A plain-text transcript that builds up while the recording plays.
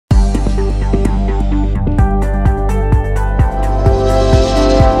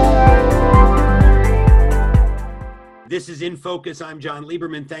This is In Focus. I'm John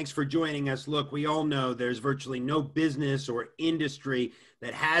Lieberman. Thanks for joining us. Look, we all know there's virtually no business or industry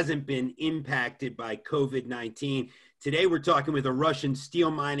that hasn't been impacted by COVID-19. Today, we're talking with a Russian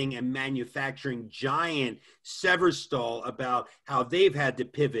steel mining and manufacturing giant, Severstal, about how they've had to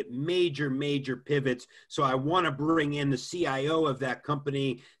pivot, major pivots. So I want to bring in the CIO of that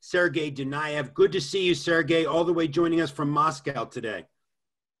company, Sergey Dunaev. Good to see you, Sergey, all the way joining us from Moscow today.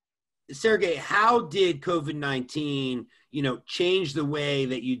 Sergey, how did COVID-19, change the way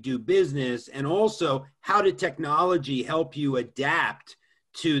that you do business? And also, how did technology help you adapt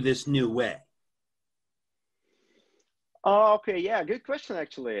to this new way? Okay, yeah, good question,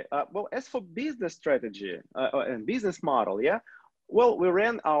 actually. Well, as for business strategy and business model, yeah, well, we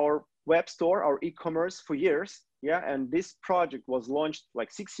ran our web store, our e-commerce for years, yeah, and this project was launched like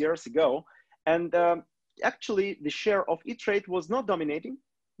 6 years ago. And actually, the share of e-trade was not dominating,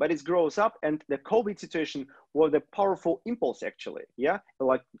 but it grows up, and the COVID situation was a powerful impulse, actually, yeah,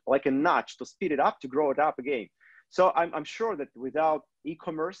 like a nudge to speed it up, to grow it up again. So I'm sure that without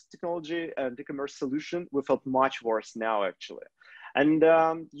e-commerce technology and e-commerce solution, we felt much worse now, actually. And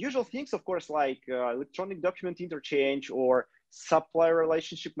usual things, of course, like electronic document interchange or supplier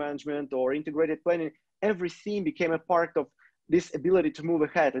relationship management or integrated planning, everything became a part of this ability to move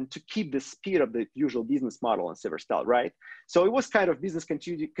ahead and to keep the speed of the usual business model in Severstal, right? So it was kind of business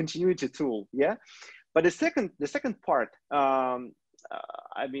continuity tool, yeah? But the second part, if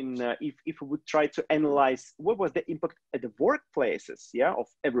we would try to analyze what was the impact at the workplaces, yeah, of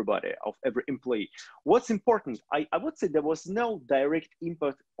everybody, of every employee, what's important? I would say there was no direct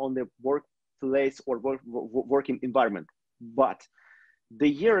impact on the workplace or working environment, but the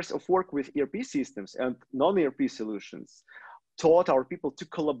years of work with ERP systems and non-ERP solutions taught our people to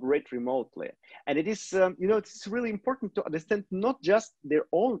collaborate remotely. And it is, it's really important to understand not just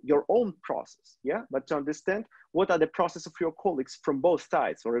your own process, yeah, but to understand what are the process of your colleagues from both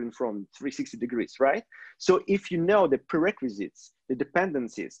sides or even from 360 degrees, right? So if you know the prerequisites, the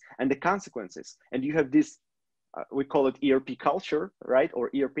dependencies, and the consequences, and you have this, we call it ERP culture, right, or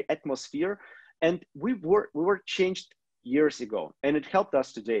ERP atmosphere, and we were changed years ago, and it helped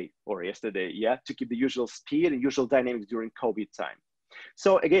us today or yesterday, yeah, to keep the usual speed and usual dynamics during COVID time.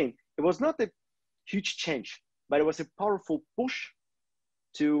 So again, it was not a huge change, but it was a powerful push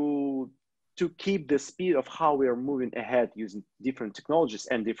to keep the speed of how we are moving ahead using different technologies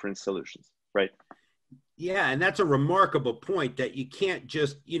and different solutions, right? Yeah, and that's a remarkable point that you can't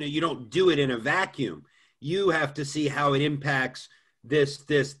just, you don't do it in a vacuum. You have to see how it impacts this,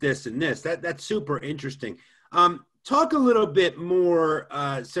 and this. That's super interesting. Talk a little bit more,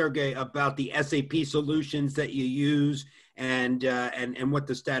 Sergey, about the SAP solutions that you use and what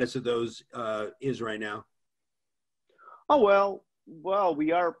the status of those is right now. Oh, well,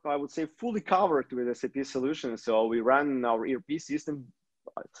 we are, I would say, fully covered with SAP solutions. So we run our ERP system,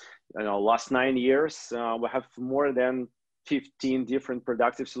 last 9 years. We have more than 15 different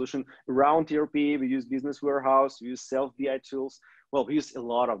productive solutions around ERP. We use Business Warehouse, we use self-BI tools. Well, we use a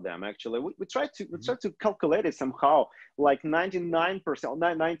lot of them, actually. We try to calculate it somehow, like 99%,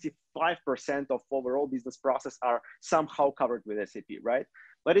 95% of overall business process are somehow covered with SAP, right?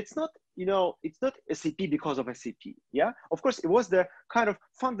 But it's not, it's not SAP because of SAP, yeah? Of course, it was the kind of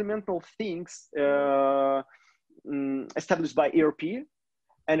fundamental things established by ERP,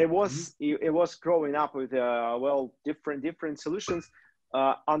 and it was growing up with different solutions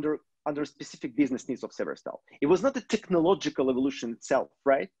under specific business needs of Severstal. It was not a technological evolution itself,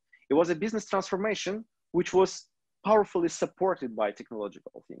 right? It was a business transformation which was powerfully supported by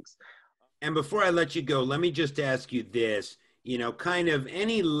technological things. And before I let you go, let me just ask you this, kind of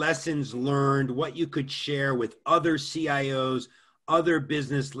any lessons learned, what you could share with other CIOs, other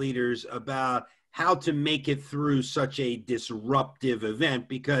business leaders about how to make it through such a disruptive event,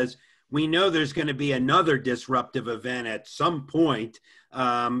 because we know there's going to be another disruptive event at some point,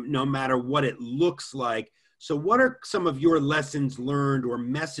 no matter what it looks like. So what are some of your lessons learned or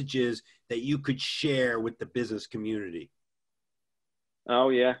messages that you could share with the business community? Oh,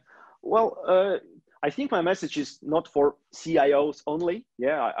 yeah. Well, I think my message is not for CIOs only.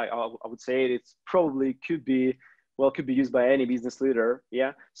 Yeah, I would say it's probably could be used by any business leader.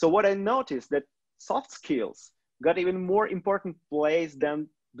 Yeah. So what I noticed that soft skills got even more important place than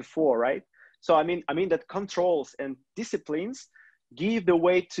before, right? So I mean that controls and disciplines give the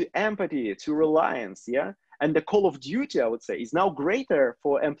way to empathy, to reliance, yeah? And the call of duty, I would say, is now greater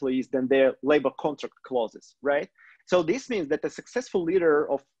for employees than their labor contract clauses, right? So this means that a successful leader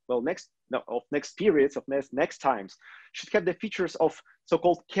of next periods, of next times, should have the features of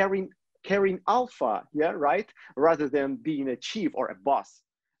so-called carrying alpha, yeah, right? Rather than being a chief or a boss.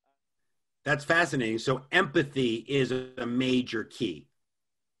 That's fascinating. So empathy is a major key.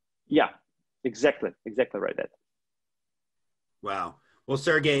 Yeah, exactly right. That. Wow. Well,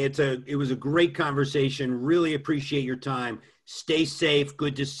 Sergey, it was a great conversation. Really appreciate your time. Stay safe.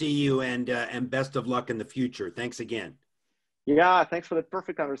 Good to see you, and best of luck in the future. Thanks again. Yeah, thanks for the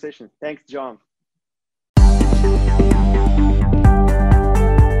perfect conversation. Thanks, John.